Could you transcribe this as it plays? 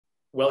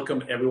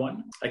welcome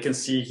everyone. I can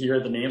see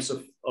here the names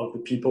of the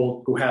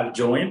people who have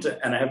joined,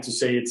 and I have to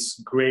say it's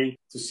great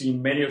to see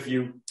many of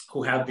you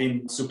who have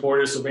been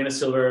supporters of Reyna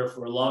Silver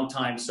for a long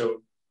time.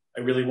 So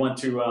I really want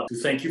to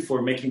thank you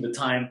for making the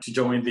time to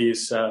join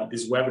this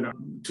webinar.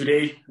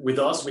 Today with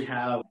us, we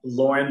have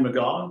Lauren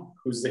Megaw,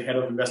 who's the head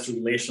of investor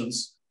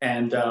relations.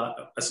 And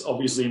as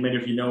obviously many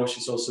of you know,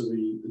 she's also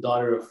the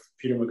daughter of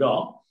Peter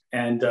Megaw.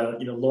 And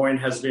Lauren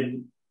has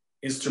been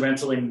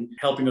instrumental in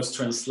helping us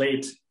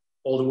translate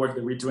all the work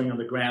that we're doing on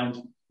the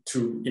ground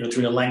to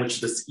a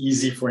language that's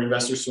easy for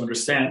investors to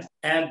understand.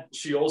 And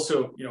she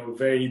also, a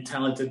very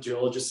talented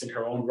geologist in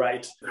her own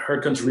right. Her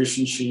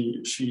contribution,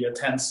 she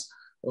attends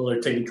all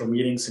her technical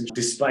meetings, and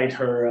despite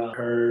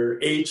her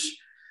age,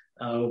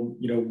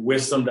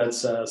 wisdom that's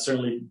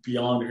certainly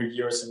beyond her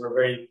years, and we're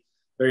very,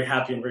 very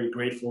happy and very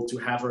grateful to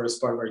have her as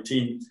part of our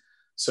team.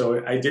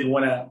 So I did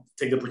want to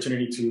take the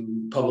opportunity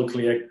to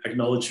publicly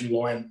acknowledge you,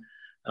 Lauren.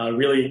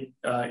 Really,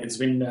 it's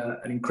been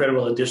an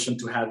incredible addition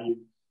to have you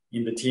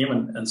in the team,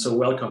 and so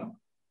welcome.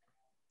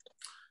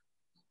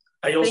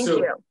 I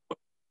also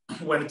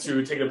wanted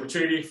to take the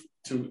opportunity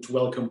to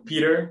welcome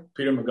Peter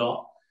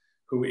Megaw,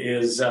 who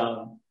is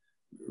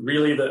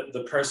really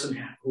the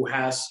person who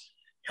has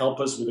helped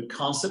us with the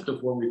concept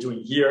of what we're doing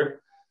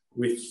here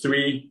with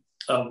three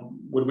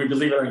what we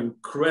believe are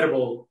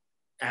incredible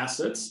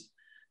assets.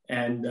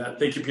 And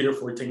thank you, Peter,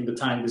 for taking the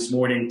time this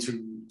morning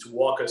to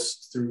walk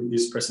us through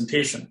this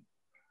presentation.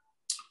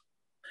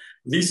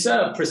 This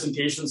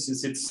presentation,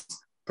 since it's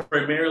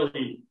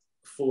primarily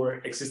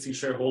for existing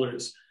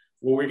shareholders,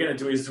 what we're going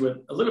to do is do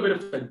a little bit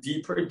of a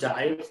deeper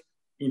dive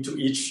into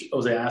each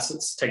of the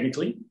assets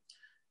technically.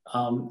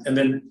 And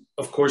then,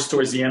 of course,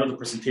 towards the end of the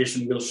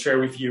presentation, we'll share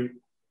with you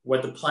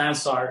what the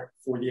plans are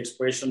for the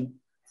exploration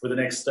for the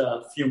next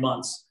few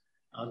months,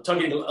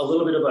 talking a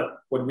little bit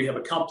about what we have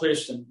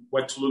accomplished and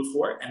what to look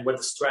for and what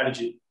the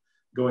strategy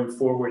going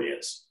forward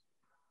is.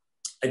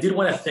 I did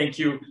want to thank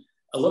you.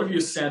 A lot of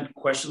you sent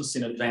questions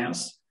in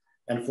advance.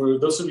 And for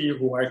those of you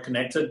who are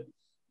connected,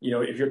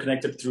 if you're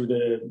connected through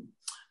the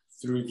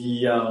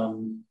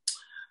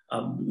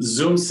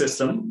Zoom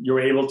system, you're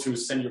able to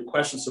send your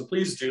questions. So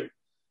please do.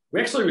 We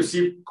actually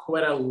received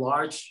quite a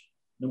large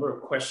number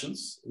of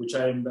questions, which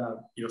I'm,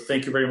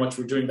 thank you very much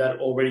for doing that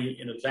already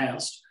in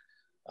advance.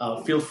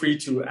 Feel free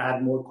to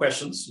add more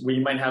questions. We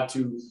might have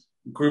to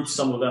group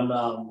some of them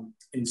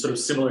in sort of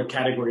similar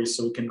categories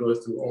so we can go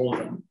through all of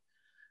them.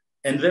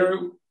 And there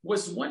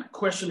was one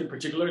question in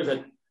particular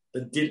that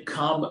did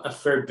come a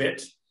fair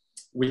bit,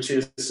 which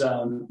is,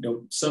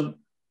 some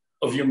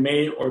of you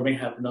may or may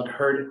have not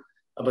heard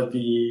about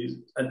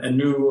a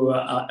new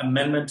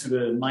amendment to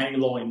the mining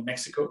law in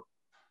Mexico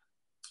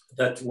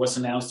that was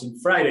announced on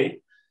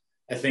Friday.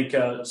 I think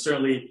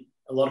certainly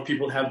a lot of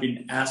people have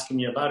been asking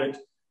me about it.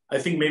 I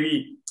think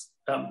maybe,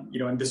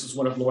 and this was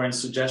one of Lauren's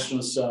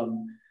suggestions,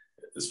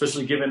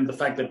 especially given the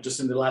fact that just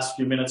in the last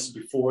few minutes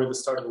before the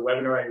start of the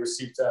webinar, I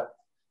received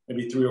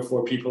maybe 3 or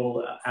 4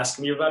 people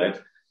asking me about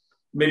it.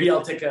 Maybe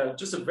I'll take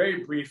just a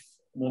very brief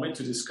moment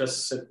to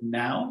discuss it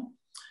now.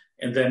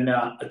 And then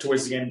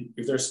towards the end,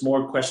 if there's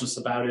more questions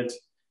about it,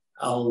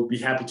 I'll be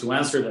happy to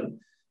answer them.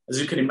 As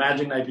you can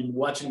imagine, I've been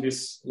watching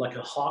this like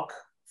a hawk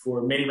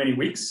for many, many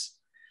weeks.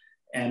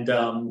 And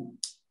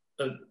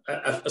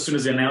as soon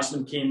as the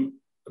announcement came,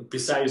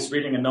 besides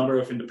reading a number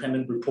of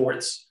independent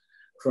reports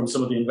from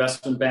some of the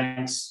investment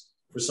banks,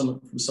 from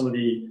some of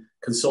the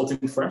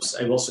consulting firms,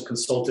 I've also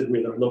consulted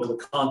with our local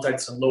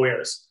contacts and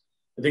lawyers.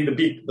 I think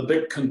the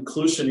big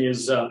conclusion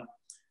is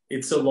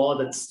it's a law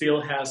that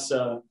still has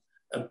a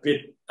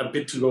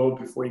bit to go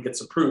before it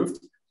gets approved.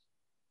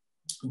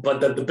 But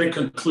that the big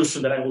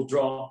conclusion that I will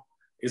draw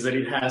is that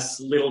it has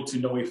little to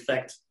no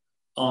effect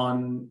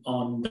on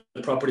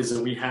the properties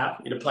that we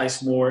have. It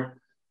applies more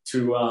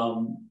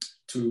to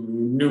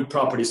new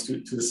properties,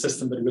 to the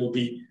system that will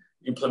be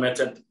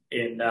implemented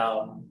in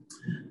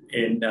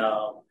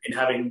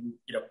having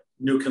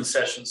new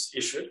concessions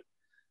issued.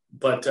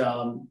 But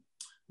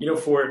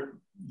for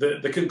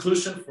the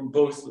conclusion from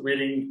both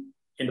reading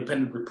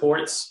independent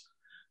reports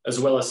as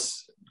well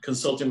as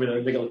consulting with our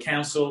legal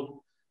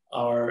counsel,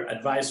 our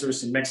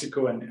advisors in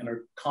Mexico, and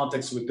our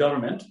contacts with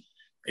government,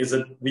 is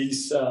that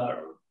these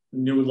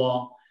new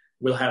law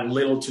will have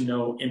little to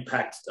no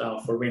impact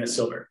for Reyna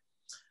Silver.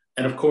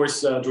 And of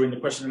course, during the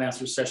question and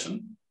answer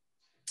session,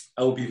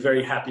 I will be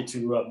very happy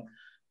to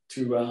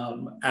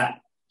add,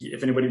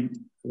 if anybody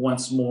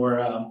wants more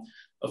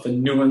of a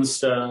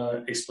nuanced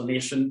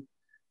explanation,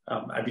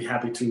 I'd be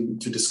happy to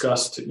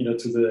discuss to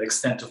the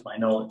extent of my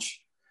knowledge.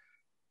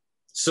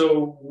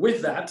 So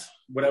with that,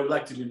 what I would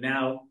like to do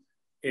now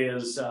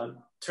is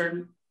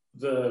turn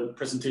the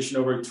presentation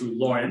over to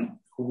Lauren,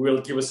 who will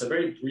give us a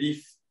very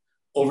brief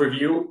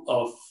overview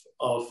of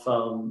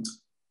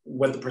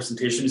what the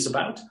presentation is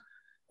about.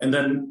 And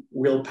then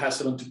we'll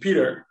pass it on to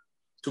Peter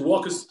to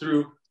walk us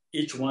through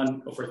each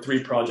one of our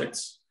 3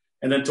 projects.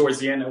 And then towards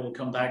the end, I will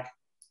come back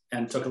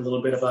and talk a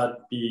little bit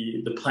about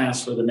the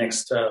plans for the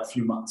next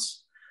few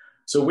months.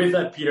 So with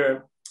that,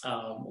 Peter,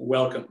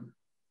 welcome.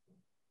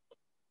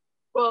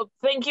 Well,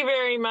 thank you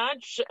very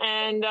much.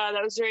 And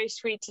that was very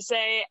sweet to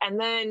say. And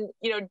then,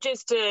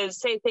 just to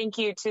say thank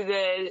you to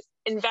the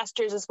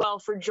investors as well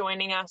for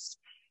joining us.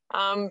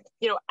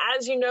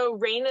 As you know,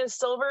 Reyna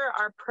Silver,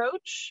 our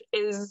approach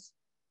is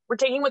we're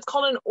taking what's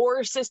called an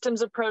ore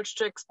systems approach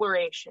to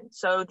exploration.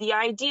 So the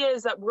idea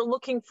is that we're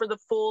looking for the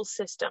full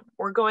system.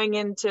 We're going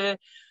into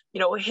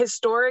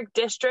historic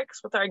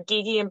districts with our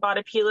Gigi and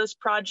Batopilas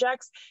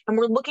projects, and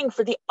we're looking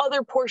for the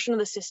other portion of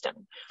the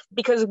system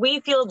because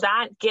we feel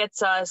that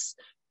gets us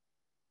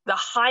the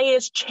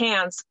highest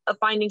chance of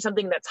finding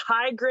something that's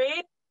high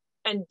grade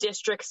and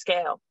district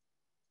scale.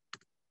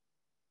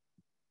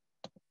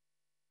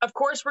 Of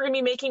course, we're going to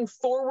be making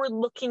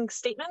forward-looking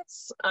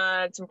statements.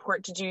 It's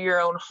important to do your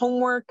own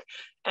homework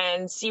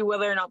and see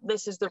whether or not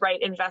this is the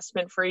right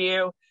investment for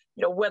you,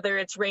 whether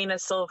it's Reyna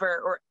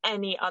Silver or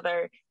any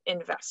other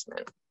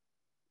investment.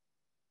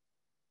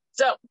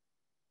 So,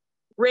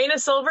 Reyna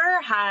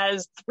Silver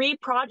has 3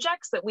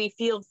 projects that we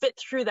feel fit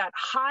through that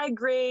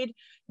high-grade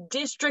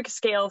district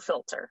scale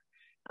filter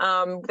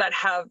that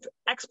have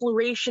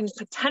exploration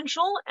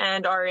potential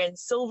and are in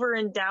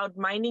silver-endowed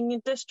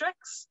mining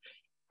districts.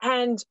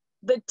 And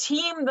the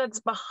team that's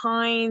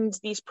behind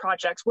these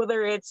projects,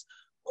 whether it's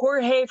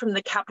Jorge from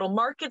the capital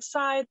markets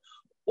side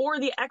or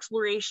the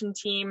exploration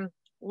team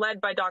led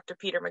by Dr.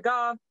 Peter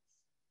Megaw,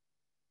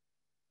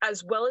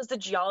 as well as the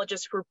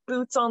geologists who are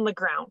boots on the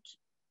ground,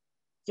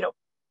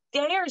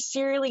 they are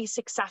serially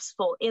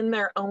successful in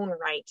their own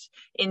right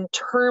in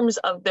terms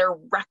of their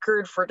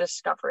record for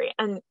discovery.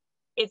 And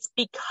it's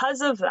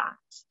because of that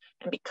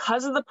and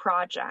because of the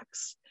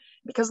projects,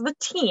 because of the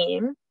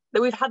team,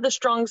 that we've had the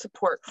strong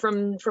support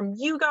from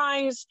you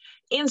guys,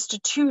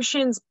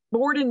 institutions,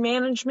 board and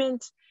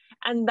management,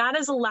 and that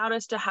has allowed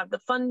us to have the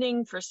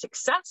funding for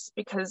success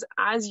because,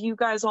 as you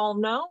guys all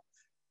know,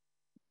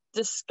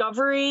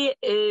 discovery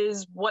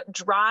is what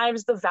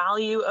drives the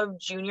value of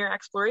junior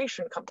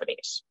exploration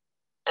companies,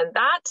 and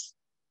that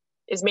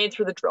is made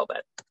through the drill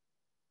bit.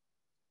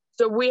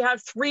 So we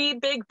have 3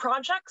 big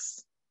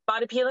projects: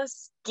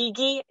 Batopilas,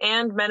 Gigi,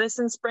 and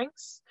Medicine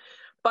Springs.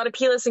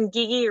 Batopilas and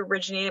Gigi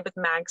originated with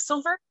Mag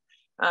Silver.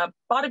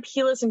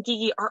 Batopilas and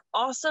Gigi are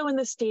also in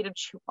the state of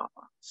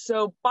Chihuahua.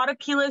 So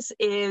Batopilas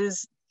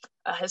is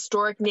a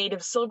historic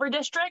native silver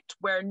district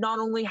where not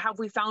only have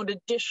we found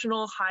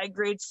additional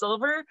high-grade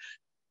silver,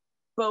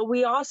 but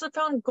we also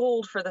found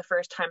gold for the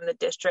first time in the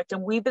district.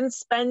 And we've been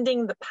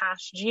spending the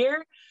past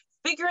year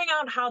figuring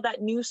out how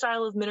that new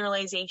style of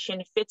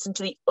mineralization fits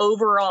into the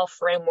overall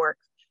framework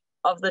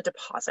of the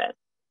deposit.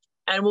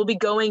 And we'll be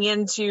going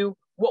into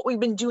what we've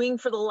been doing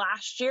for the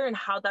last year and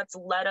how that's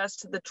led us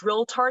to the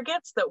drill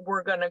targets that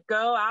we're going to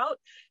go out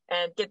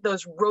and get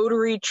those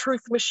rotary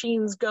truth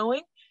machines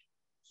going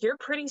here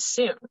pretty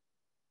soon.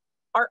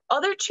 Our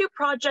other 2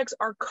 projects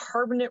are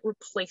carbonate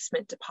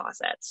replacement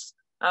deposits.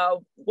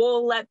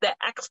 We'll let the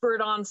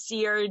expert on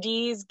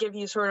CRDs give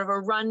you sort of a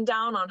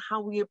rundown on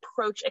how we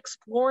approach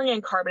exploring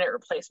in carbonate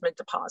replacement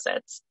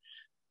deposits.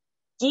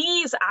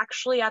 Gigi is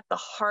actually at the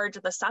heart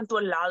of the Santa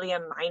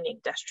Eulalia mining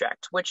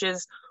district, which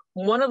is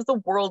one of the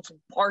world's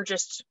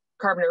largest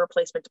carbonate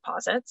replacement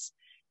deposits.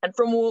 And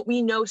from what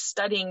we know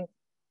studying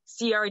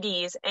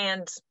CRDs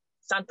and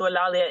Santa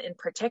Eulalia in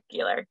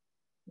particular,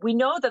 we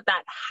know that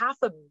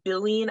 500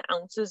 million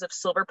ounces of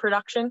silver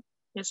production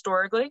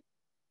historically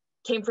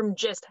came from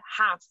just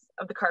half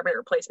of the carbonate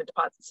replacement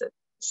deposits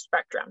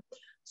spectrum.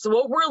 So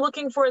what we're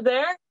looking for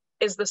there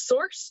is the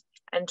source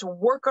and to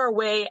work our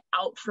way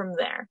out from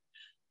there.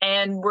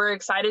 And we're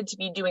excited to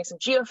be doing some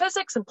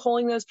geophysics and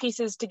pulling those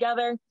pieces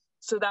together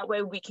so that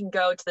way we can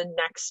go to the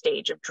next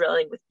stage of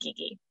drilling with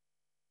Gigi.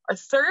 Our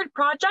 3rd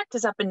project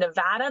is up in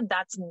Nevada.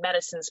 That's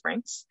Medicine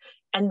Springs.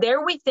 And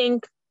there we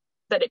think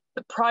that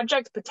the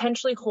project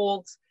potentially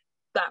holds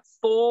that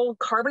full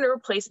carbonate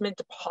replacement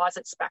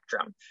deposit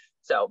spectrum.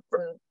 So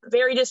from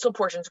very distal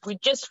portions, we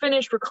just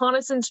finished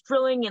reconnaissance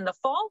drilling in the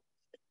fall,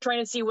 trying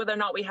to see whether or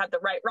not we had the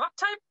right rock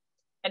type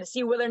and to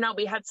see whether or not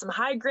we had some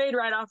high grade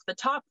right off the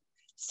top,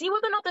 see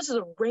whether or not this is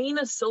a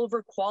Reyna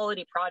Silver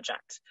quality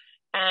project.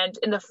 And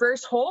in the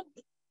first hole,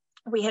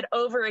 we had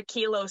over 1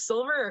 kilo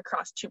silver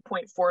across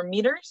 2.4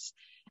 meters.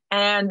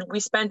 And we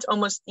spent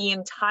almost the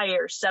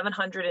entire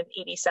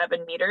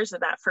 787 meters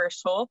of that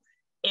first hole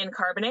in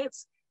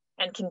carbonates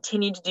and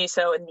continued to do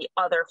so in the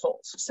other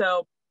holes.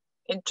 So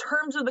in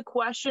terms of the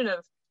question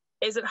of,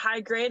 is it high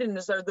grade and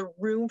is there the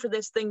room for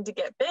this thing to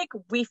get big?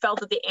 We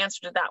felt that the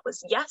answer to that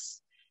was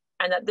yes,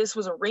 and that this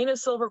was a Reyna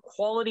Silver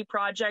quality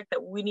project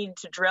that we needed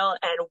to drill,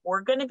 and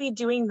we're going to be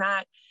doing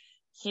that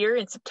here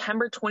in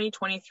September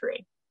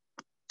 2023.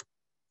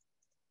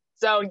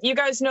 So you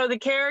guys know the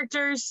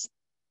characters.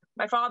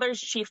 My father's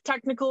chief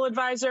technical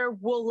advisor.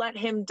 We'll let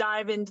him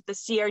dive into the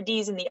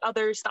CRDs and the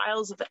other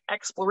styles of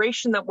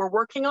exploration that we're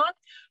working on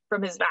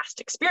from his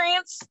vast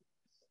experience.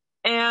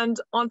 And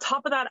on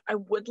top of that, I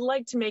would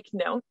like to make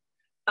note,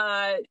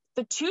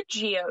 the 2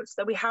 geos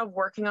that we have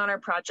working on our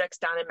projects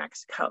down in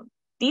Mexico,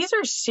 these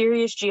are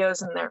serious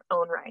geos in their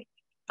own right.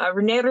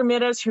 Rene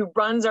Ramirez, who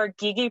runs our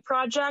Gigi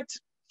project,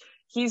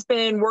 He's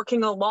been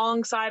working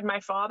alongside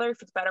my father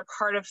for the better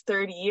part of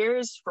 30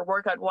 years for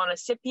work at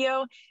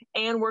Juanicipio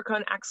and work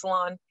on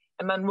Exelon.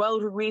 And Manuel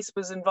Ruiz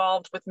was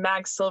involved with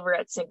Mag Silver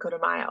at Cinco de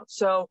Mayo.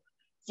 So,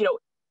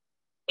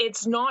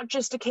 it's not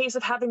just a case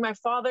of having my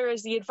father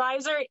as the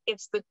advisor,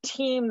 it's the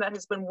team that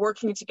has been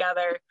working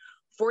together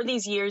for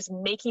these years,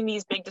 making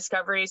these big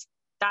discoveries.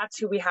 That's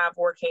who we have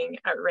working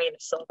at Reyna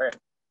Silver.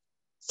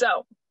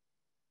 So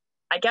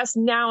I guess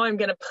now I'm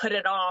going to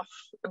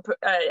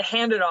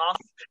hand it off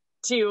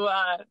to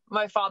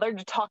my father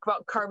to talk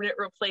about carbonate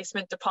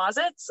replacement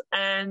deposits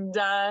and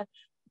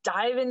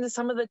dive into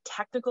some of the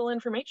technical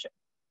information.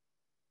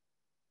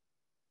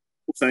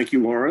 Well, thank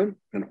you, Lauren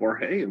and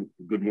Jorge, and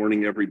good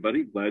morning,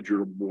 everybody. Glad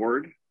you're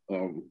aboard.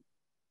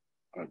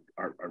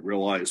 I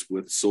realize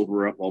with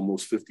silver up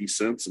almost 50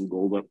 cents and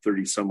gold up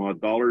 30 some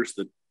odd dollars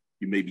that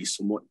you may be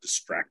somewhat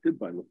distracted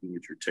by looking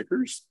at your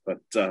tickers, but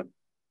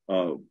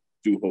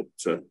do hope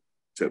to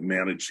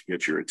manage to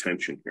get your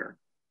attention here.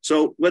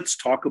 So let's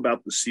talk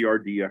about the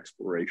CRD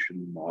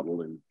exploration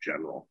model in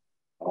general.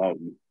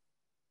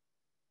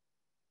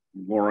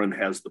 Lauren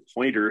has the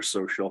pointer,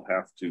 so she'll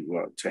have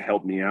to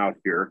help me out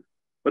here.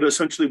 But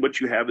essentially what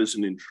you have is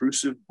an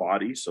intrusive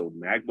body, so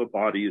magma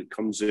body that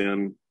comes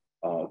in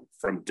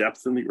from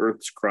depth in the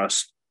Earth's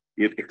crust.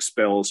 It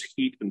expels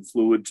heat and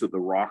fluid to the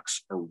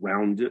rocks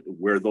around it,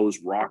 where those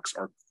rocks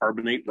are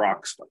carbonate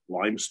rocks like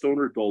limestone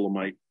or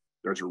dolomite.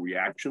 There's a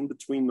reaction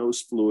between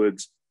those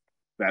fluids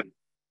that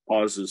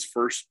causes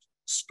first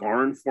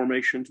skarn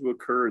formation to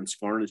occur, and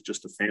skarn is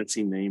just a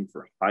fancy name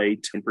for high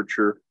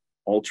temperature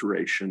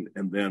alteration,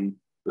 and then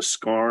the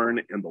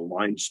skarn and the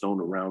limestone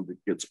around it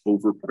gets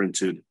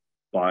overprinted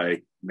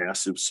by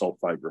massive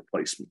sulfide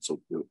replacement.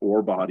 So the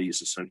ore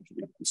bodies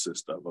essentially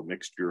consist of a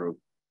mixture of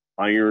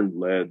iron,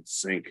 lead,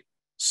 zinc,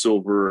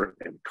 silver,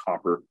 and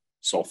copper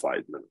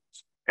sulfide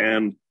minerals.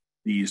 And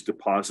these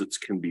deposits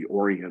can be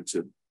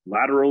oriented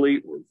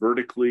laterally or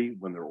vertically.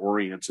 When they're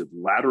oriented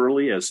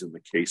laterally, as in the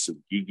case of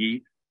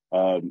Gigi,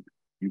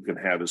 you can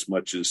have as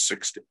much as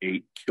 6 to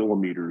 8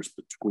 kilometers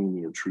between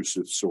the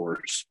intrusive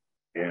source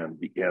and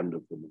the end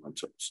of the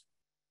mantos.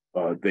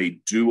 They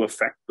do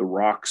affect the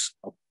rocks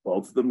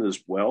above them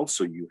as well.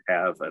 So you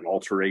have an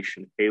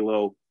alteration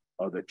halo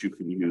that you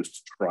can use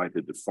to try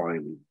to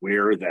define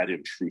where that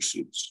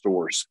intrusive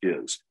source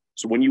is.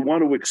 So when you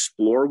want to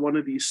explore one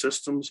of these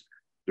systems,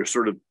 there's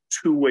sort of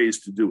two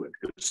ways to do it.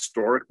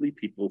 Historically,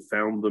 people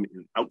found them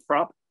in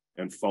outcrop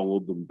and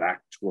followed them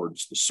back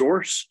towards the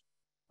source.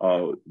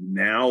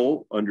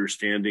 Now,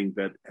 understanding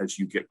that as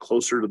you get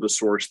closer to the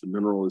source, the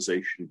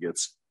mineralization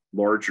gets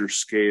larger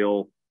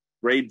scale,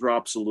 grade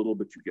drops a little,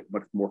 but you get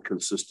much more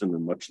consistent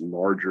and much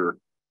larger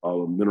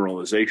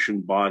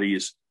mineralization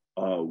bodies.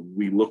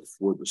 We look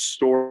for the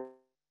source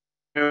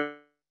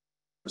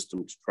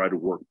system to try to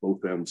work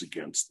both ends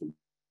against them.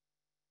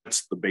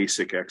 That's the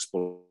basic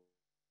explanation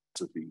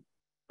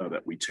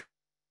that we take.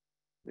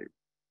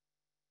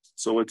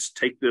 So let's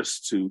take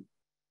this to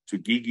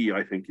Gigi,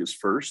 I think, is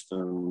first,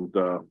 and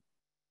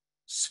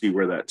see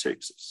where that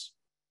takes us.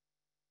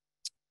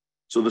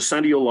 So the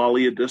Santa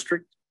Eulalia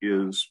district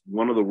is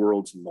one of the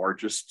world's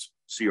largest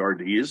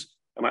CRDs.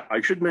 And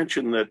I should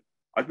mention that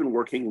I've been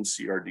working in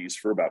CRDs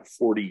for about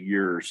 40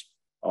 years.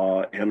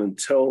 And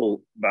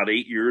until about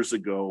 8 years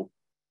ago,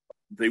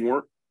 they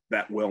weren't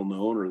that well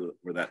known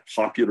or that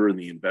popular in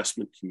the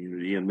investment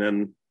community. And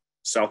then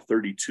South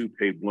 32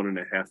 paid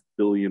 $1.5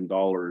 billion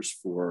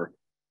for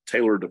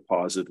Taylor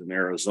deposit in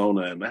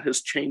Arizona. And that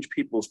has changed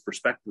people's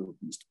perspective of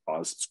these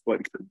deposits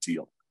quite a good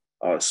deal.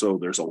 So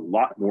there's a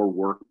lot more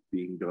work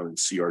being done in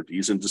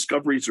CRDs, and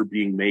discoveries are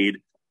being made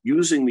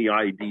using the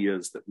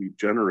ideas that we've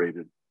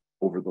generated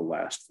over the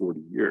last 40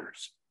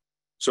 years.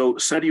 So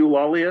Santa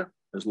Eulalia,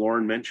 as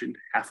Lauren mentioned,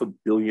 500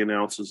 million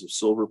ounces of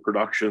silver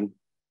production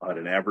at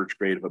an average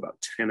grade of about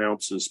 10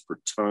 ounces per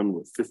ton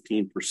with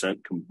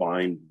 15%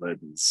 combined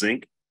lead and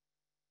zinc.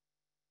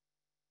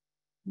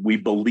 We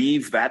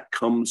believe that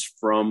comes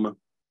from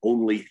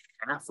only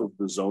half of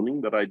the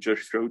zoning that I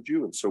just showed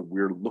you. And so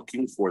we're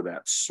looking for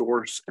that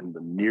source and the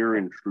near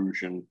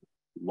intrusion,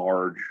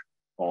 large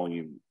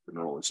volume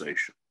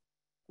mineralization.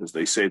 As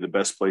they say, the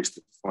best place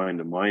to find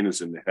a mine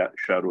is in the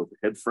shadow of the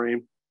head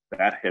frame.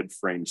 That head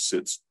frame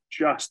sits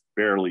just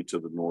barely to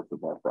the north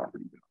of our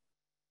property.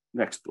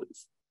 Next,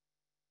 please.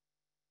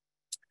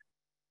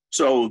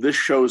 So this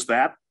shows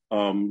that.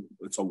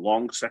 It's a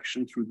long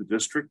section through the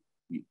district.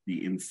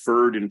 The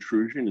inferred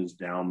intrusion is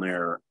down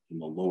there in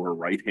the lower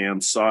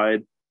right-hand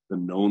side. The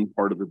known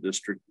part of the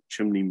district, the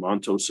Chimney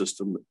Manto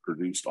system that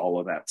produced all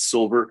of that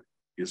silver,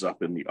 is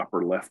up in the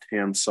upper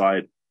left-hand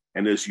side.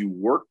 And as you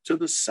work to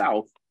the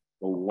south,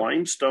 the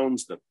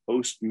limestones that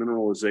post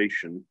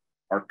mineralization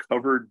are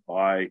covered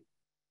by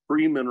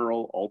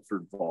pre-mineral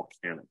altered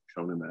volcanic,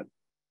 shown in that,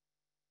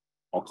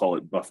 I'll call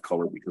it buff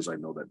color because I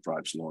know that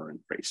drives Lauren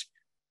crazy.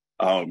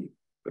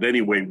 But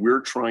anyway,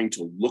 we're trying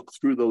to look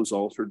through those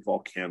altered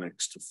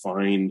volcanics to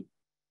find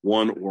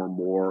one or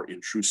more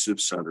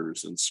intrusive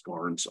centers and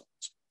skarn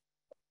zones.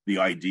 The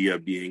idea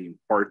being in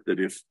part that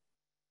if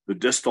the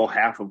distal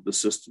half of the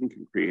system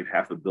can create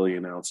 500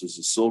 million ounces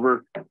of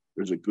silver.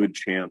 There's a good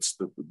chance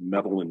that the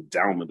metal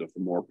endowment of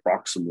the more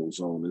proximal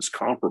zone is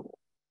comparable.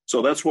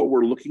 So that's what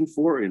we're looking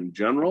for in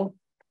general,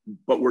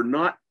 but we're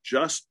not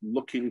just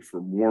looking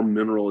for more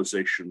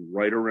mineralization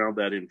right around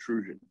that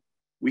intrusion.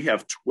 We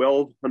have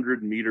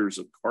 1,200 meters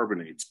of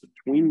carbonates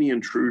between the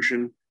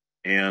intrusion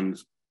and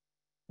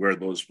where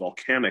those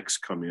volcanics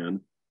come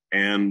in.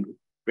 And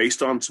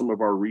based on some of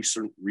our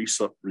recent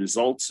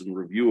results and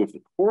review of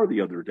the core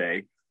the other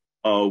day,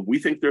 we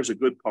think there's a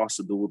good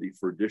possibility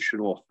for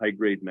additional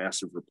high-grade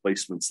massive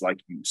replacements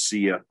like you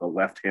see at the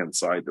left-hand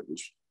side that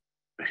was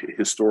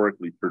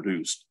historically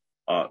produced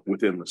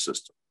within the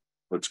system.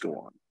 Let's go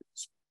on,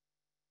 please.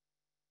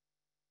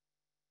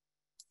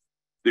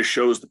 This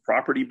shows the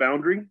property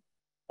boundary.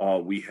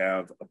 We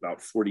have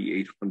about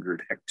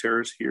 4,800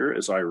 hectares here,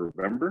 as I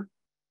remember.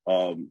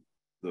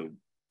 The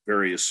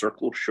various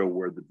circles show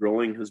where the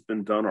drilling has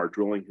been done. Our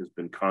drilling has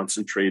been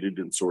concentrated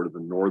in sort of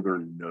the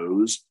northern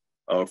nose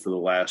for the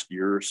last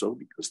year or so,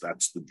 because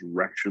that's the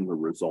direction the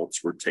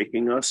results were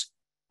taking us.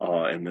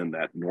 And then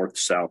that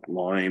north-south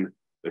line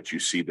that you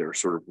see there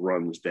sort of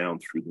runs down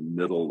through the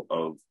middle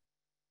of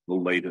the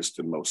latest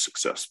and most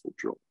successful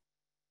drill.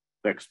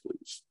 Next,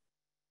 please.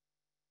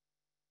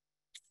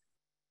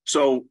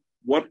 So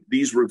what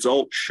these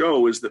results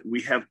show is that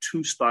we've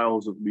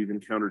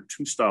encountered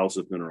two styles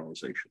of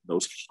mineralization.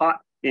 Those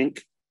hot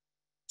pink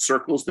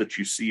circles that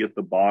you see at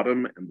the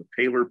bottom and the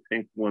paler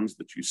pink ones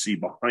that you see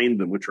behind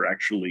them, which are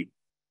actually,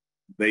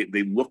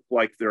 they look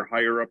like they're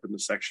higher up in the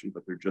section,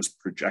 but they're just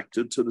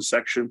projected to the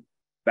section.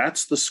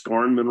 That's the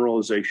skarn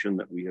mineralization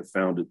that we have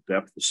found at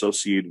depth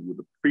associated with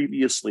a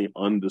previously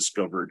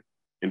undiscovered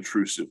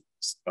intrusive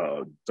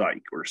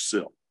dike or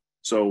sill.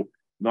 So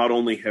not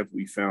only have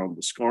we found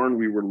the skarn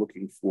we were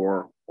looking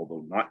for,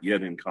 although not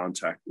yet in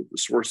contact with the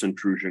source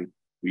intrusion,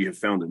 we have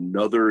found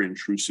another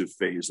intrusive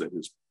phase that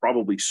is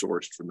probably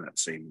sourced from that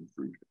same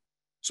intrusion.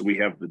 So we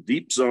have the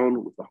deep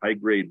zone with the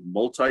high-grade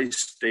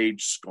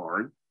multi-stage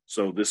skarn.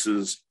 So this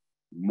is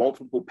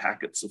multiple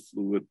packets of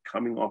fluid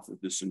coming off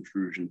of this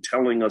intrusion,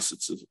 telling us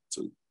it's a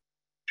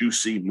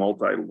juicy,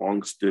 long-lived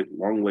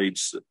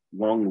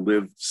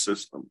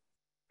system.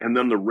 And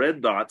then the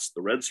red dots,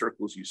 the red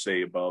circles you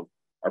say above,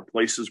 are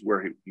places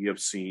where we have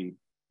seen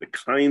the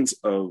kinds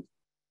of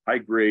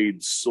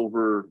high-grade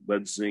silver,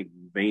 lead, zinc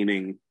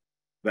veining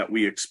that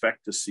we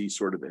expect to see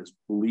sort of as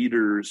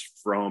bleeders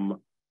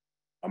from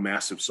a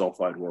massive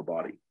sulfide ore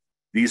body.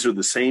 These are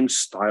the same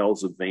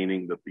styles of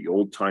veining that the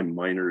old-time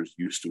miners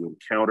used to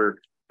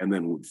encounter and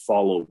then would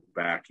follow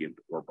back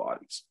into ore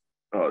bodies.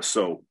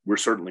 So we're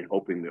certainly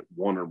hoping that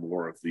one or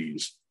more of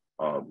these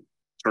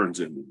turns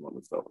into one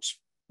of those.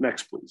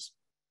 Next, please.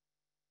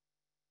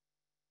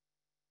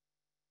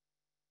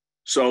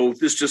 So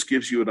this just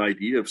gives you an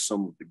idea of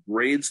some of the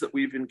grades that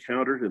we've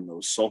encountered in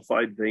those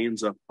sulfide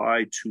veins up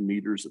high, 2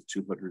 meters of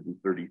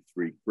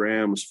 233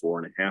 grams,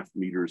 4.5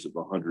 meters of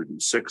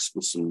 106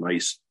 with some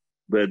nice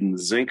lead and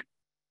zinc.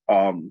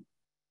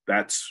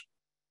 That's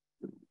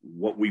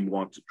what we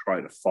want to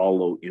try to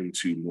follow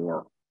into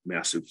more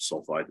massive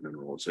sulfide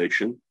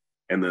mineralization.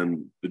 And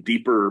then the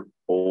deeper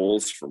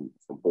holes from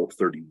hole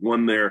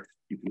 31 there,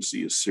 you can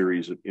see a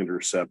series of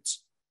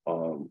intercepts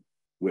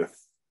with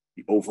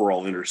the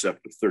overall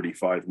intercept of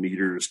 35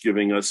 meters,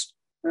 giving us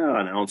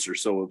an ounce or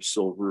so of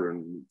silver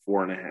and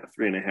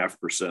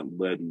 3.5%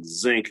 lead and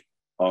zinc,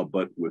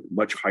 but with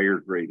much higher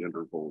grade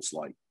intervals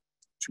like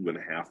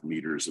 2.5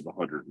 meters of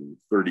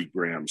 130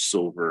 grams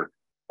silver,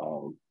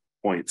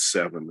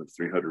 0.7 of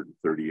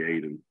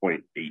 338 and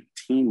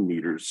 0.18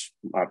 meters,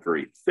 not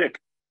very thick,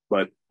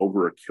 but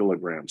over a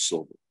kilogram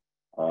silver.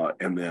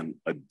 And then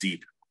a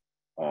deep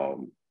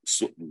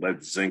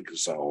lead zinc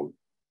zone,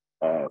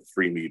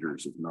 3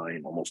 meters of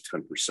 9, almost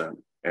 10%,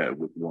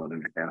 with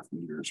 1.5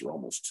 meters or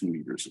almost 2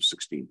 meters of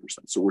 16%.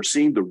 So we're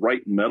seeing the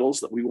right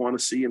metals that we want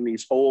to see in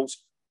these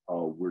holes.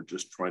 We're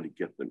just trying to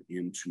get them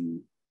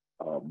into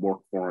more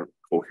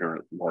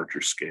coherent,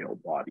 larger scale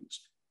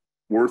bodies.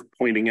 Worth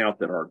pointing out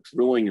that our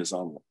drilling is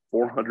on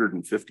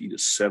 450 to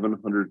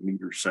 700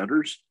 meter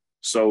centers.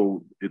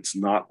 So it's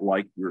not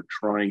like we're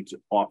trying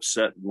to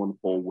offset one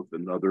hole with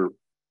another.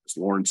 As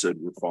Lauren said,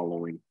 we're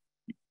following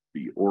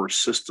the ore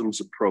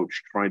systems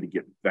approach, trying to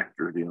get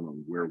vectored in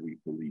on where we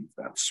believe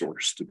that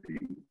source to be.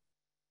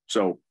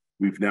 So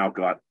we've now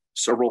got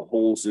several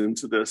holes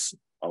into this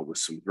with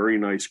some very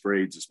nice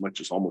grades, as much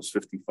as almost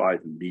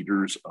 55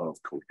 meters of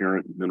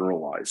coherent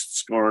mineralized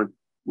skarn,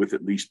 with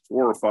at least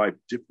 4 or 5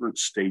 different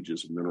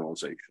stages of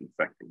mineralization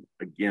affecting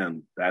it.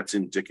 Again, that's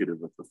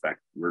indicative of the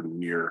fact that we're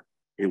near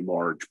a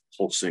large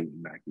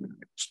pulsing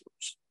magmatic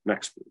source.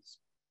 Next, please.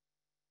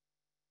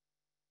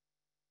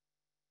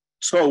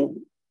 So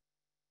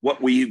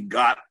what we've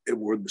got,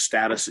 where the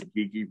status at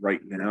Gigi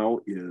right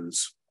now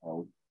is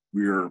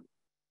we're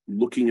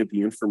looking at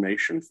the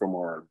information from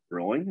our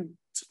drilling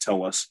to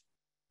tell us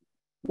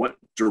what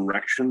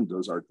direction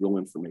does our drill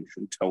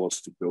information tell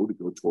us to go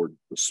toward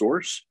the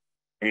source,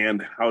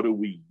 and how do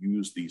we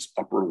use these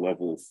upper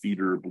level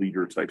feeder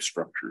bleeder type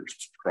structures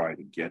to try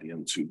to get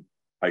into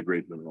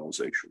high-grade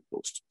mineralization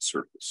close to the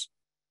surface.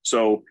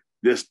 So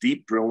this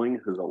deep drilling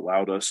has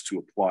allowed us to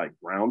apply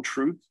ground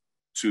truth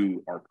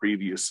to our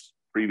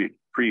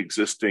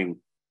pre-existing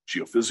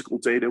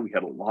geophysical data. We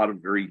had a lot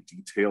of very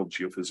detailed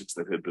geophysics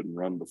that had been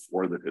run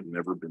before that had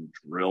never been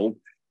drilled.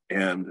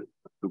 And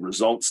the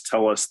results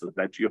tell us that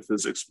that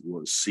geophysics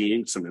was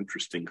seeing some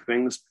interesting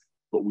things,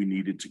 but we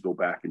needed to go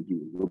back and do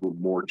a little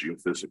more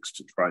geophysics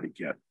to try to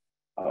get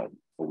a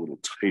little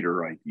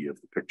tighter idea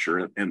of the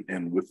picture.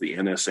 And with the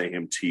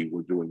NSAMT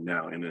we're doing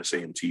now,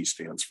 NSAMT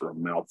stands for a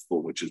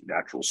mouthful, which is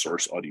natural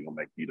source audio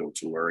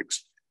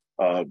magnetotellurics.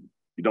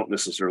 You don't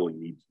necessarily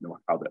need to know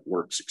how that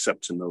works,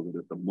 except to know that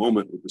at the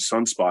moment with the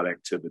sunspot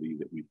activity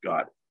that we've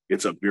got,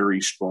 it's a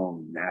very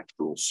strong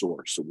natural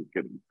source. So we're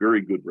getting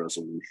very good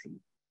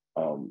resolution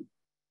from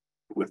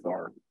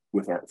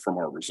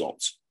our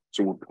results.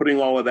 So we're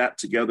putting all of that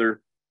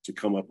together to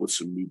come up with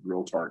some new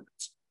drill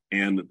targets.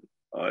 And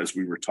as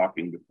we were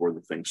talking before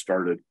the thing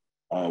started,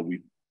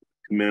 we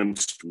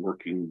commenced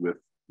working with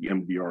the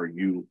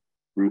MDRU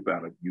group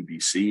out of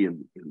UBC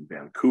in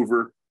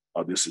Vancouver.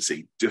 This is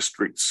a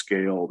district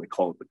scale, they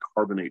call it the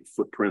Carbonate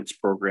Footprints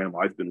Program.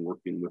 I've been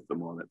working with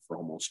them on it for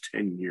almost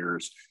 10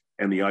 years.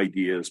 And the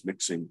idea is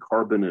mixing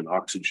carbon and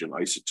oxygen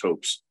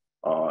isotopes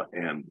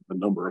and a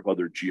number of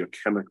other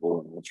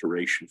geochemical and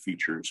alteration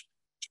features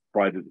to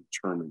try to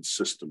determine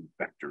system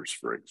vectors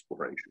for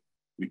exploration.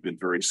 We've been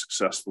very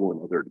successful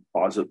in other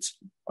deposits,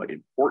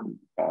 important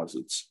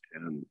deposits,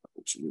 and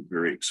so we're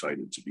very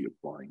excited to be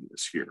applying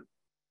this here.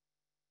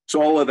 So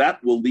all of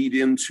that will lead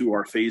into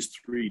our phase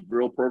 3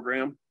 drill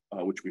program,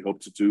 which we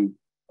hope to do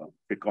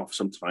kick off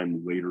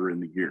sometime later in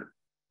the year.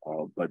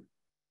 But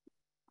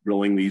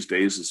drilling these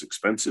days is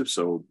expensive,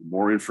 so the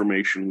more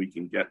information we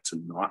can get to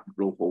not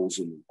drill holes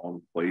in the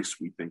wrong place,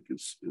 we think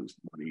is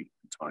money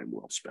and time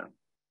well spent.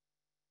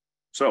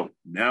 So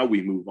now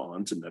we move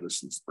on to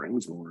Medicine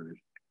Springs, Lauren,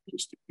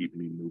 just to keep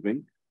me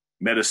moving.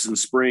 Medicine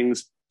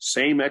Springs,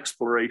 same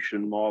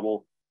exploration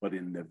model, but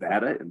in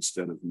Nevada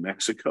instead of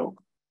Mexico.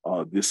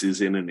 This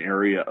is in an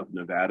area of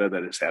Nevada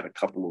that has had a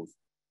couple of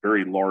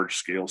very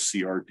large-scale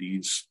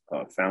CRDs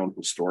found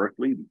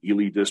historically, the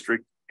Ely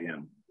District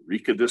and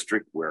Eureka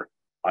District, where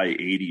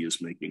I-80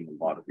 is making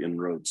a lot of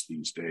inroads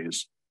these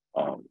days,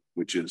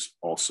 which is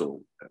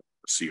also a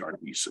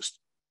CRD system.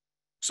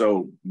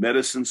 So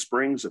Medicine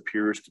Springs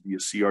appears to be a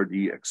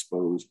CRD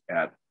exposed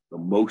at the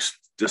most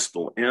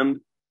distal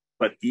end,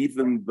 but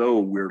even though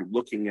we're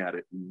looking at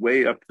it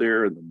way up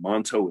there in the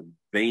Monto and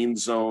vein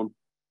zone,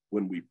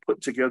 when we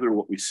put together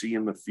what we see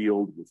in the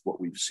field with what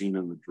we've seen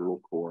in the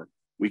drill core,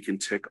 we can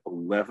tick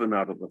 11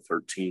 out of the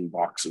 13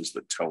 boxes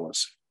that tell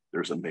us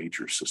there's a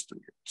major system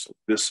here. So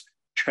this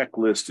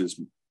checklist is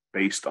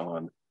based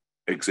on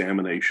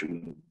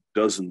examination of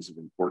dozens of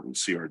important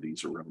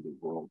CRDs around the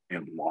world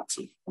and lots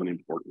of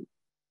unimportant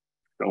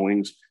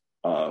showings.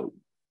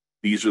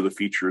 These are the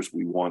features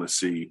we want to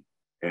see,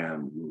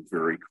 and we're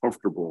very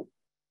comfortable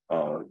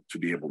to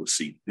be able to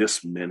see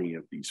this many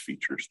of these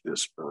features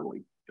this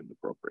early in the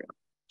program.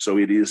 So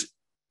it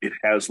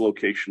has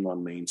location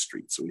on Main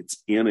Street, so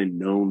it's in a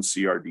known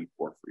CRD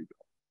porphyry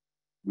belt.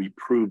 We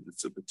proved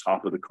it's at the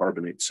top of the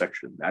carbonate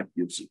section. That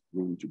gives it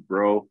room to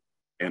grow.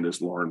 And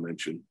as Lauren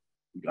mentioned,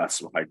 we got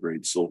some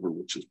high-grade silver,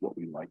 which is what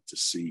we like to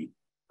see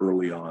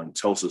early on,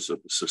 tells us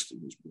that the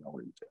system is well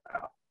into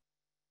out.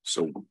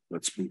 So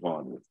let's move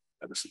on with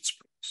Medicine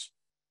Springs.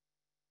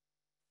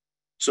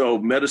 So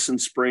Medicine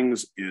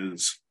Springs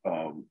is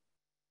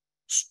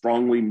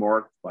strongly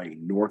marked by a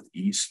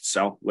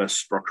northeast-southwest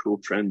structural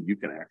trend. You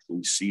can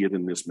actually see it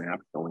in this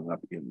map showing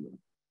up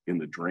in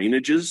the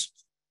drainages.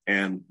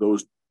 And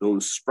those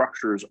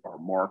structures are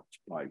marked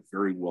by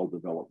very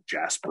well-developed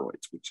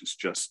jasperoids, which is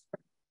just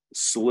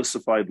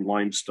silicified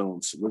limestone,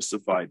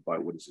 silicified by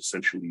what is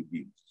essentially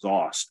the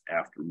exhaust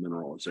after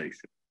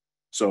mineralization.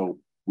 So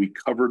we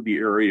covered the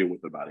area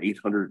with about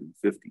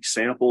 850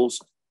 samples.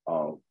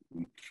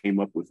 We came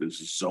up with this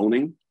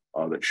zoning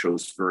that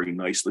shows very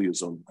nicely a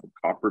zone from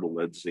copper to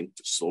lead, zinc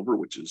to silver,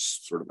 which is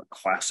sort of a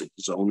classic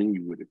zoning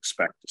you would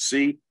expect to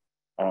see,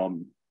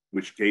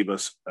 which gave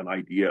us an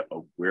idea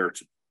of where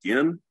to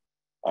begin.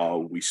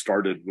 We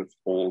started with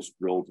holes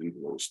drilled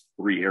into those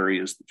 3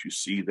 areas that you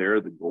see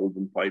there, the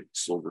Golden Pipe,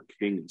 Silver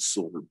King, and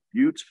Silver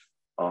Butte.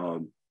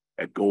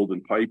 At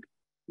Golden Pipe,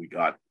 we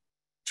got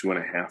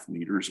 2.5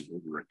 meters of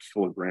over 1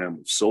 kilogram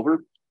of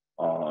silver.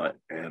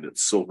 And at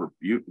Silver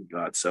Butte, we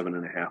got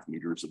 7.5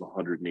 meters of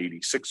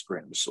 186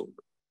 grams of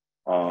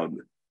silver.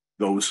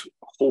 Those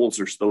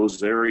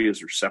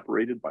areas are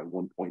separated by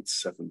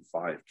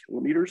 1.75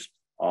 kilometers.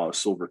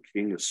 Silver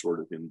King is sort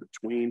of in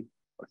between.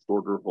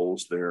 Shorter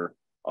holes there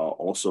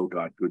also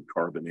got good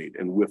carbonate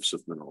and whiffs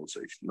of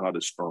mineralization, not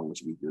as strong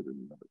as we did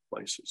in other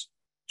places.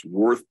 It's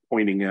worth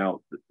pointing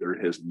out that there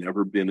has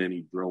never been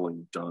any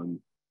drilling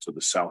done to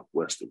the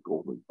southwest of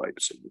Golden Pipe.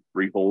 So the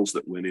 3 holes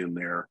that went in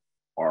there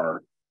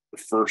are the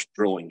first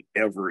drilling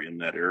ever in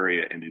that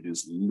area, and it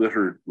is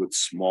littered with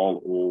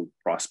small old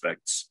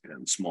prospects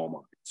and small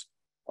mines.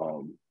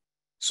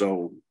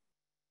 So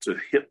to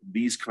hit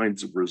these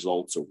kinds of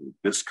results over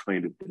this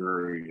kind of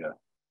area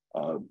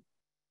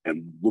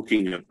And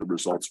looking at the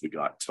results we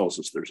got tells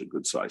us there's a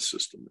good size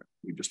system there.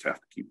 We just have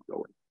to keep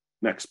going.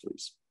 Next,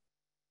 please.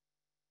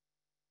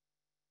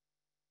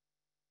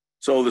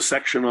 So the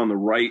section on the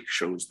right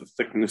shows the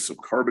thickness of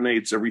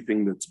carbonates.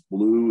 Everything that's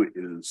blue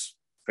is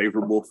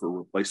favorable for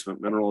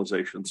replacement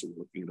mineralization. So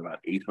we're looking at about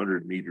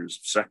 800 meters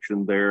of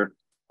section there.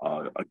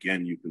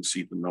 Again, you can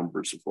see the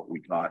numbers of what we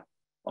got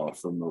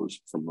from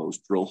those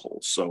drill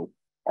holes. So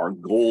our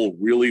goal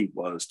really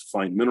was to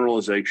find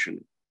mineralization,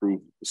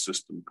 prove that the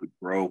system could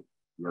grow.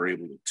 We were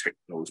able to tick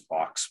those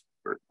boxes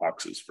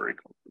very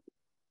comfortably.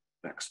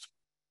 Next.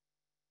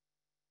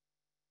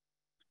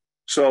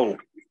 So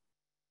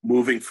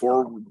moving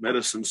forward with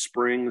Medicine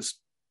Springs,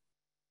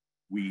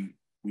 we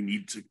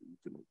need to,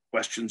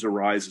 questions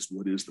arise as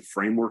what is the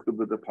framework of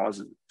the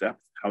deposit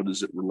depth? How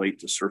does it relate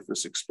to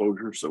surface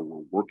exposure? So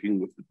we're working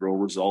with the drill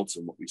results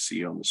and what we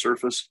see on the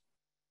surface.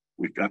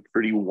 We've got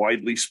pretty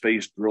widely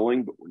spaced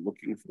drilling, but we're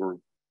looking for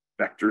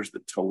vectors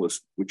that tell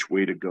us which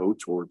way to go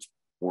towards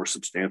more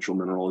substantial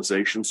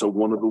mineralization. So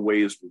one of the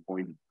ways we're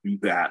going to do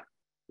that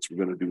is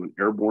we're going to do an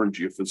airborne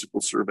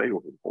geophysical survey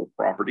over the whole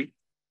property,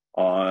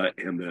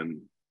 and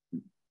then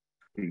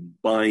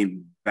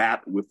combine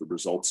that with the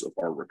results of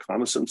our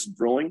reconnaissance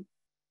drilling,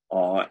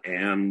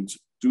 and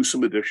do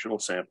some additional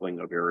sampling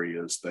of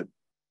areas that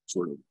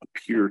sort of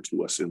appear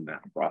to us in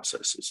that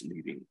process as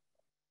needing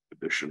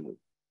additional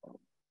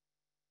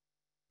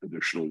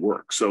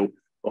work. So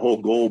the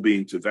whole goal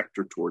being to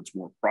vector towards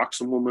more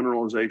proximal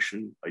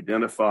mineralization,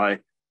 identify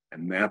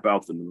and map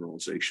out the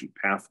mineralization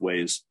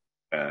pathways,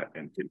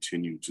 and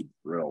continue to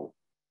drill,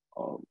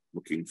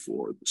 looking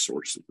for the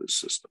source of this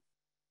system.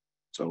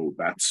 So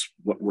that's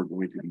what we're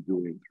going to be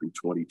doing through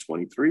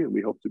 2023, and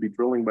we hope to be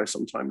drilling by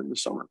sometime in the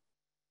summer.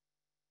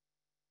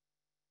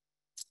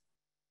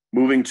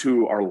 Moving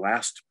to our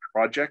last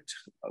project,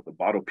 the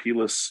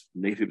Batopilas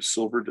Native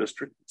Silver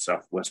District in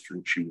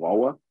southwestern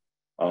Chihuahua.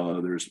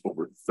 There's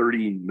over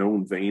 30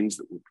 known veins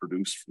that were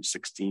produced from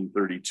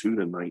 1632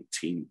 to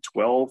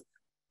 1912.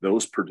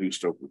 Those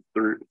produced over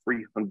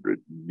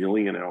 300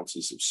 million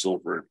ounces of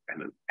silver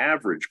and an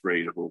average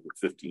grade of over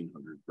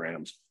 1,500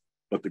 grams.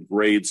 But the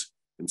grades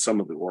in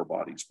some of the ore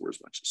bodies were as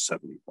much as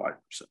 75%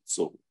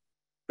 silver.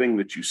 The thing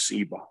that you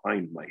see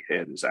behind my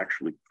head is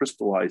actually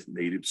crystallized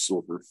native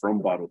silver from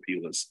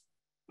Batopilas.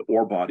 The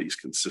ore bodies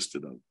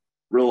consisted of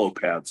Brillo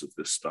pads of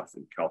this stuff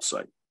in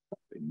calcite.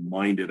 They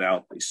mined it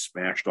out, they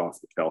smashed off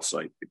the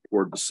calcite, they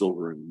poured the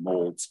silver in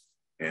molds,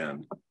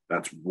 and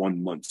that's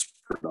 1 month's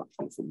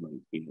production from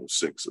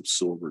 1906 of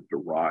silver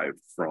derived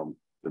from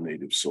the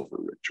native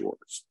silver-rich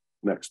ores.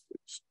 Next,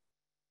 please.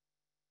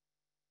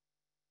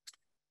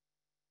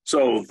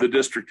 So the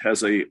district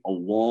has a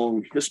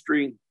long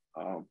history.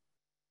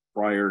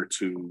 Prior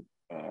to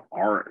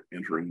our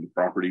entering the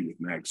property with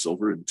Mag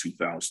Silver in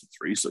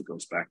 2003, so it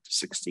goes back to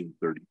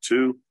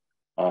 1632.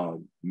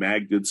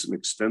 Mag did some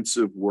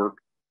extensive work,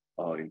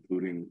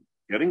 including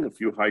getting a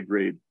few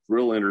high-grade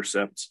drill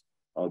intercepts.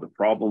 The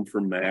problem for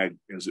Mag,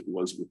 as it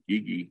was with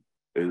Gigi,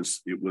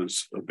 is it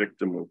was a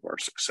victim of our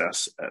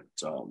success at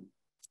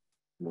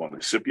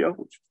Juanicipio,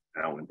 which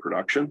is now in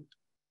production.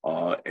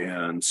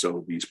 And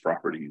so these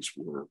properties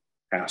were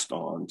passed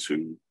on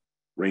to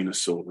Reyna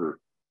Silver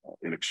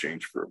in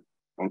exchange for a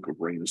hunk of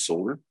Reyna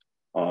Silver.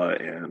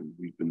 And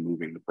we've been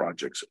moving the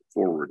projects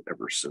forward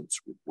ever since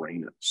with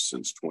Reyna,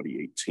 since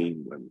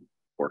 2018 when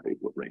Jorge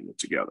put Reyna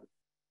together.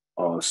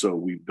 So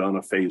we've done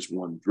a phase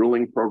 1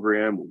 drilling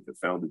program. We've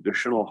found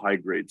additional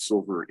high-grade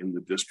silver in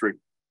the district.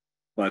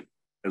 But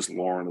as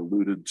Lauren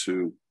alluded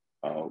to,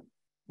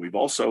 we've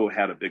also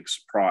had a big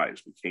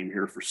surprise. We came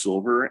here for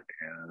silver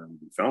and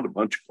we found a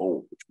bunch of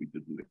gold, which we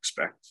didn't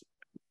expect.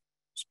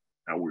 So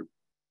now we're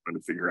trying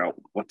to figure out,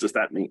 what does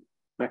that mean?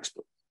 Next,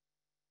 please.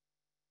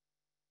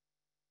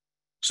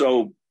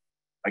 So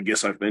I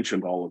guess I've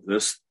mentioned all of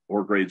this.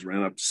 Ore grades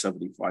ran up to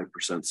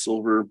 75%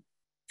 silver.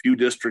 Few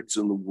districts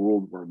in the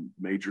world where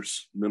major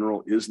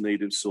mineral is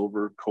native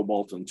silver.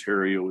 Cobalt,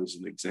 Ontario is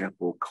an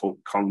example.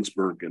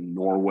 Kongsberg in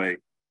Norway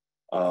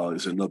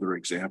is another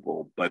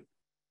example. But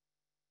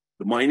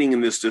the mining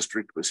in this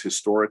district was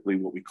historically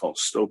what we call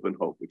stope and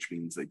hope, which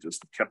means they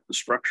just kept the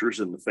structures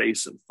in the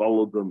face and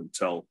followed them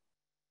until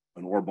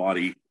an ore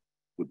body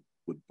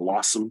would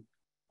blossom.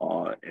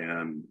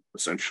 And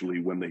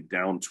essentially when they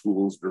downed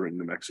tools during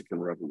the Mexican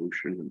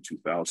Revolution in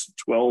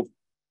 2012,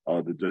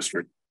 the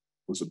district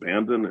was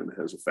abandoned and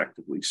has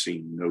effectively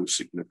seen no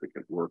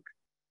significant work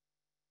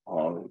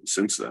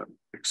since then,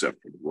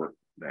 except for the work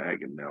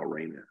Mag and now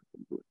Reyna have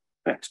been doing.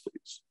 Next,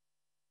 please.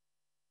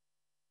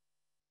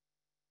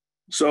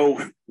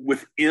 So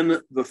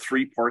within the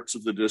 3 parts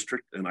of the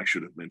district, and I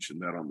should have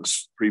mentioned that on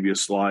this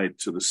previous slide,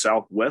 to the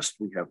southwest,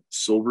 we have the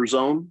silver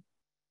zone.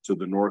 To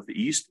the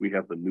northeast, we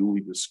have the newly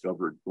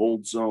discovered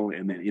gold zone.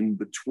 And then in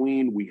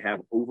between, we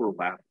have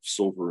overlap of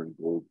silver and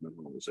gold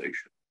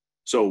mineralization.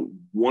 So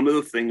one of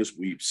the things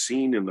we've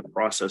seen in the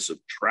process of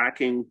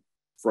tracking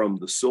from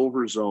the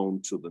silver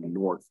zone to the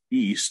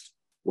northeast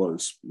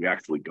was we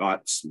actually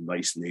got some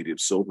nice native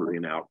silver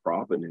in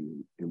outcrop and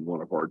in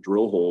one of our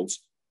drill holes.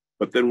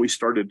 But then we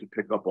started to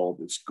pick up all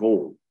this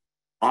gold.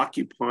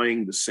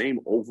 occupying the same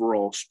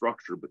overall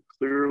structure, but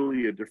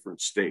clearly a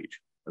different stage.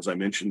 As I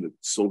mentioned, the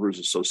silver is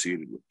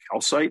associated with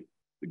calcite,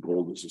 the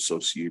gold is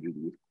associated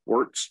with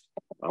quartz.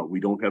 We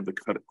don't have the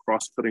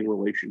cross-cutting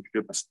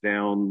relationships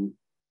down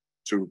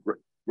to a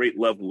great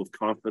level of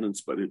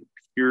confidence, but it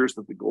appears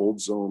that the gold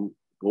zone,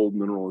 gold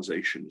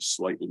mineralization is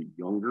slightly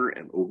younger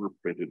and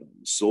overprinted on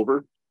the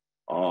silver.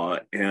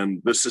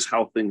 And this is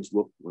how things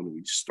looked when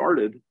we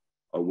started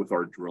with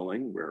our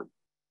drilling, where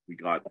we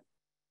got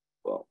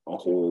a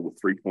hole with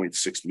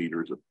 3.6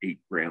 meters of 8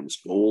 grams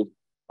gold.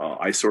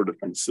 I sort of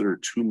consider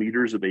 2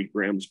 meters of 8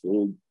 grams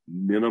gold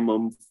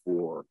minimum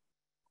for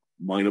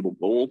mineable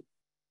gold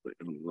on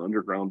an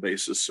underground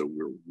basis. So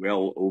we're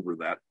well over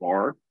that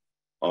bar.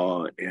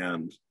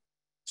 And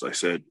as I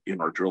said,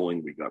 in our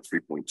drilling, we got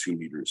 3.2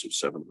 meters of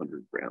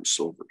 700 grams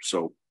silver.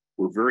 So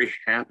we're very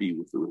happy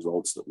with the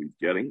results that we're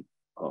getting,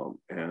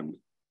 and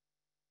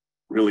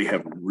really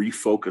have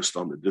refocused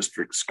on the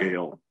district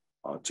scale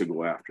to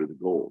go after the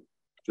gold.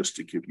 Just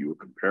to give you a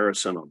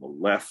comparison, on the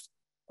left,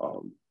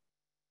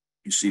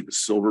 you see the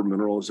silver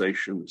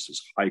mineralization. This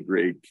is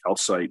high-grade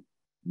calcite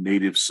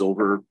native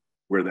silver,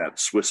 where that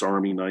Swiss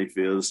Army knife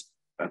is.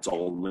 That's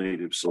all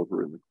native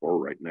silver in the core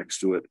right next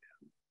to it.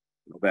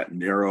 You know, that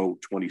narrow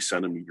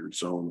 20-centimeter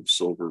zone of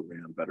silver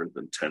ran better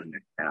than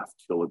 10.5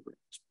 kilograms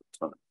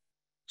per ton.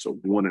 So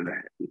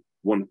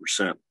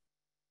 1%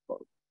 of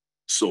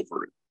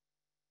silver.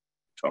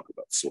 Talk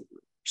about silver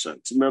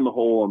percents. And then the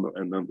hole on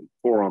the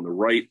core on the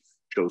right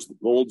shows the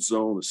gold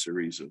zone, a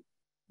series of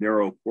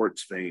narrow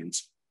quartz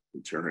veins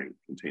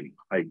containing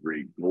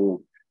high-grade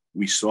gold.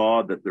 We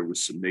saw that there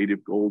was some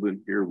native gold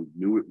in here. We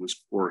knew it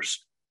was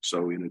coarse.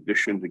 So in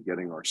addition to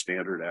getting our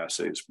standard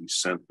assays, we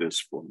sent this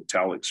for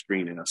metallic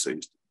screen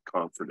assays to be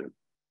confident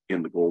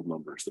in the gold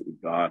numbers that we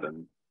got.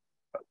 And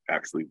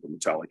actually, the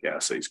metallic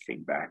assays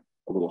came back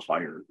a little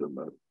higher than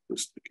the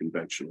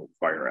conventional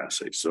fire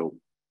assay. So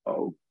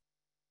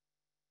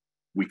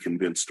we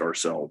convinced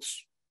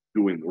ourselves,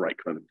 doing the right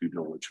kind of due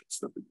diligence,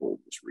 that the gold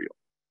was real.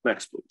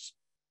 Next, please.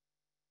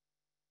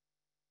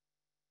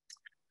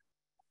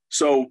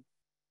 So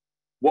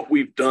what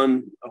we've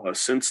done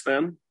since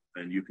then,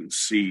 and you can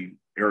see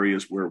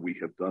areas where we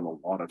have done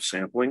a lot of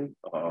sampling,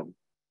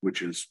 which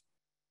has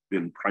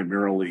been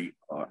primarily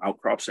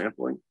outcrop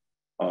sampling.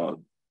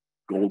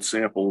 Gold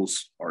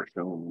samples are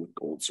shown with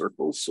gold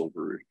circles,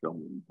 silver is shown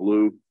in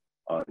blue.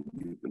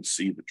 You can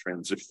see the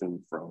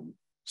transition from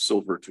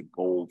silver to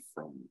gold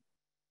from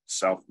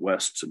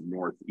southwest to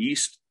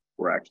northeast.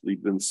 We're actually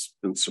been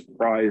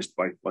surprised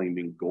by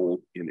finding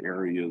gold in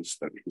areas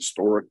that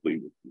historically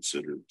were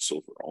considered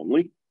silver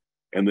only.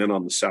 And then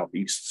on the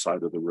southeast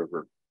side of the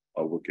river,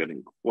 we're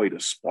getting quite a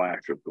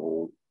splash of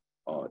gold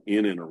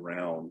in and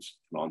around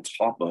and on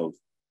top of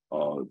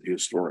the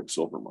historic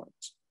silver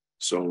mines.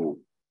 So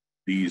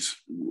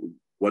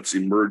what's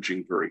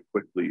emerging very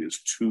quickly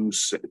is two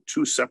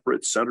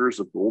separate centers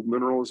of gold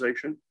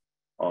mineralization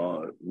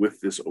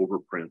with this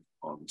overprint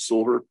on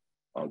silver,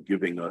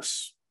 giving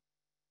us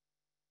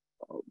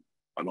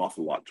an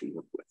awful lot to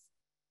work with.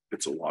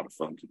 It's a lot of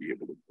fun to be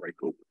able to break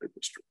open a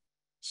district.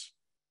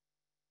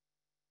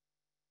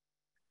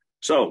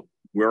 So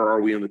where are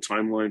we in the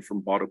timeline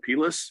from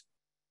Batopilas?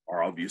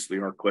 Obviously,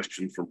 our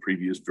question from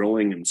previous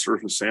drilling and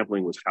surface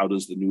sampling was, how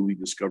does the newly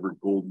discovered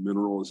gold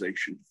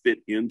mineralization fit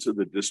into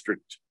the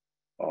district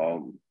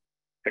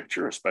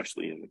picture,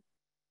 especially in the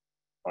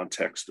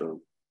context of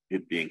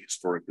it being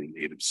historically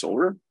native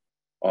silver?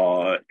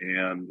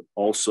 And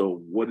also,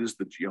 what is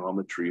the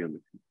geometry and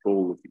the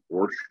control of the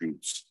ore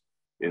shoots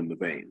in the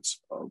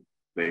veins?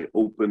 They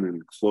open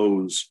and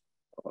close.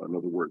 In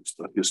other words,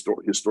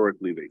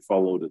 historically, they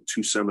followed a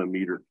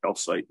 2-centimeter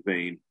calcite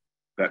vein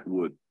that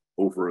would,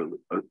 over a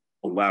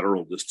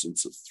lateral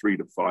distance of 3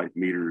 to 5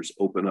 meters,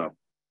 open up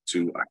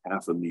to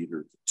 0.5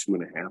 meter to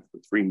 2.5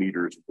 to 3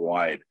 meters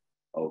wide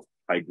of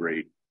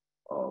high-grade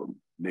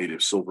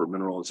native silver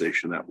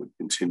mineralization that would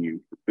continue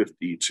for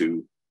 50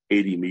 to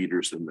 80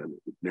 meters, and then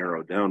it would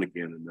narrow down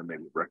again, and then they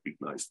would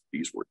recognize that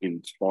these were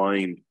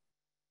inclined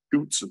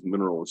shoots of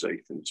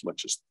mineralization as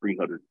much as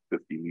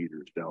 350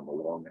 meters down the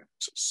long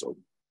axis. So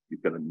you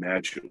can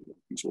imagine what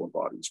these ore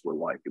bodies were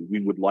like, and we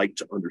would like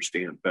to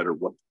understand better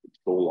what the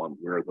control on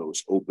where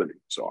those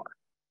openings are.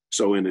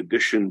 So in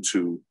addition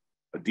to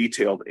a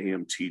detailed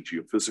AMT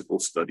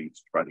geophysical study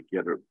to try to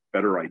get a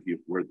better idea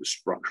of where the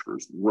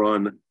structures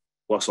run,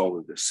 plus all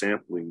of the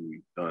sampling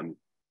we've done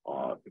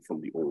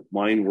from the old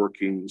mine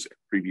workings and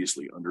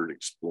previously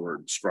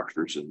underexplored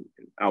structures and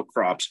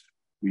outcrops,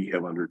 we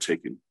have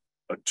undertaken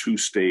a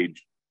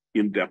 2-stage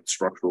in-depth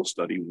structural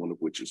study, one of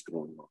which is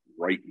going on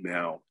right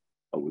now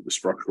with a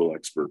structural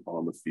expert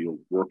on the field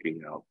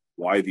working out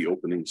why the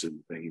openings in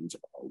veins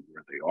are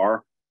where they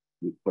are.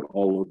 We put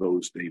all of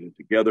those data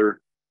together,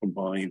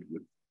 combined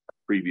with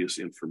previous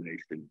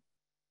information,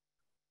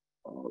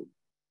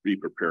 be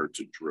prepared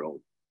to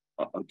drill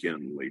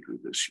again later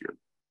this year.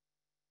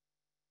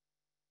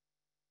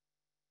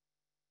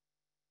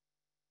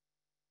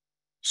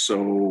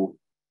 So,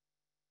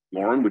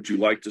 Lauren, would you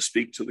like to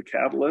speak to the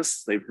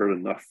catalysts? They've heard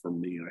enough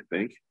from me, I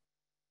think.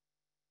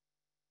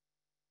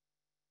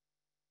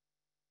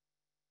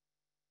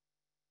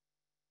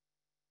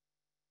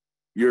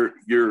 You're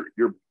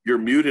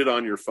muted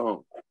on your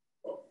phone.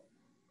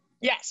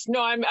 Yes.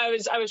 No,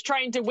 I was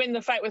trying to win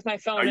the fight with my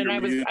phone, and I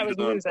was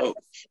losing.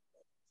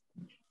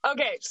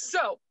 Okay,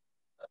 so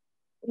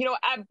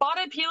at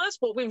Bada Pilas,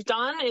 what we've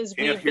done is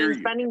we've been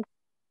spending.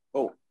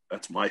 Oh,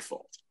 that's my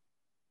fault.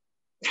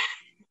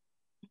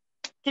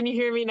 Can you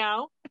hear me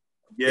now?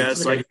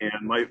 Yes, I can.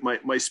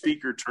 My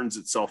speaker turns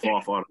itself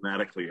off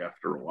automatically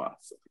after a while.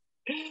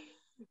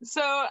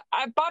 So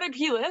at Bada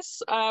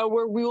Pilas,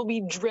 where we will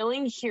be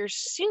drilling here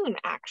soon,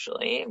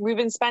 actually, we've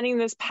been spending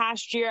this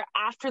past year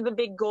after the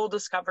big gold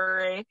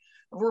discovery,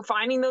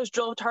 refining those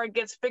drill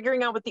targets,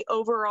 figuring out what the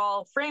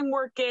overall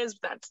framework is.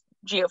 That's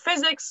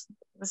geophysics,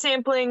 the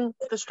sampling,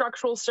 the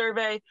structural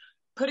survey,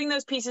 putting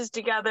those pieces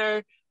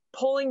together,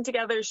 pulling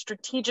together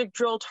strategic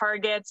drill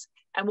targets,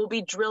 and we'll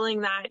be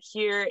drilling that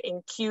here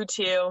in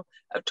Q2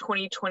 of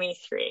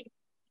 2023.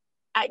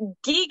 At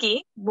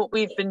Gigi, what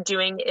we've been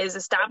doing is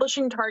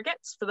establishing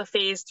targets for the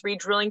phase 3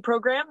 drilling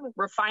program,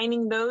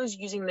 refining those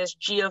using this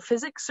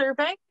geophysics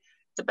survey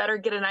to better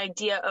get an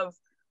idea of,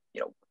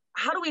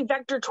 how do we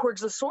vector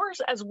towards the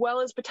source, as well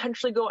as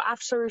potentially go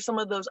after some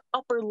of those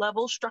upper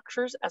level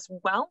structures as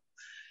well.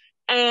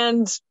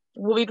 And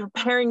we'll be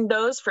preparing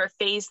those for a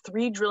phase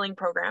 3 drilling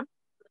program.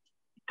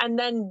 And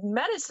then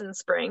Medicine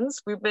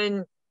Springs, we've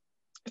been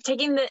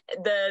taking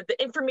the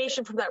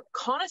information from that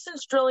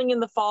reconnaissance drilling in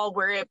the fall,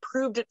 where it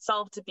proved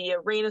itself to be a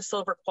Reyna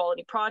Silver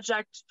quality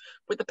project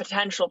with the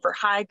potential for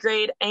high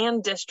grade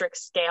and district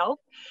scale.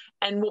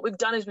 And what we've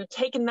done is we've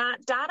taken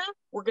that data,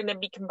 we're going to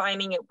be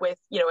combining it with,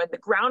 the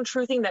ground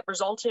truthing that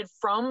resulted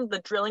from the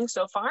drilling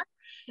so far,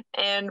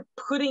 and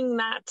putting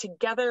that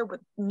together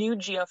with new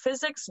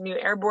geophysics, new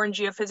airborne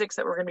geophysics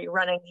that we're going to be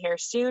running here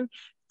soon,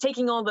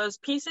 taking all those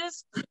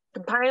pieces,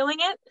 compiling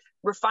it,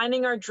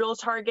 refining our drill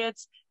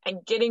targets,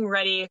 and getting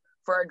ready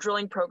for our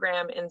drilling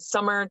program in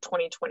summer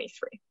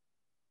 2023.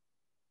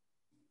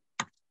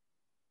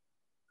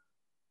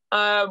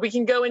 We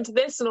can go into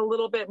this in a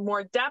little bit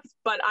more depth,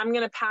 but I'm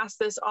going to pass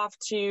this off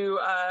to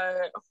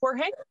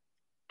Jorge.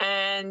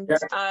 And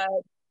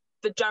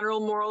the general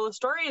moral of the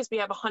story is we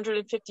have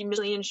 150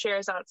 million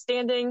shares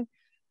outstanding.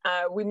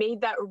 We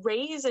made that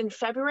raise in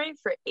February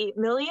for 8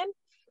 million.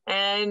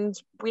 And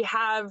we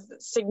have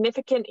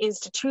significant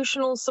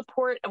institutional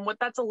support. And what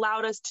that's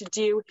allowed us to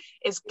do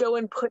is go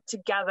and put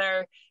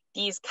together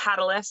these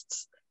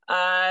catalysts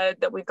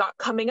that we've got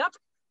coming up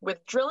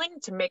with drilling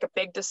to make a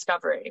big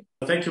discovery.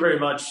 Thank you very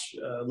much,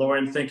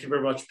 Lauren. Thank you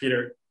very much,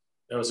 Peter.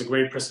 That was a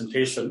great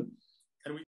presentation.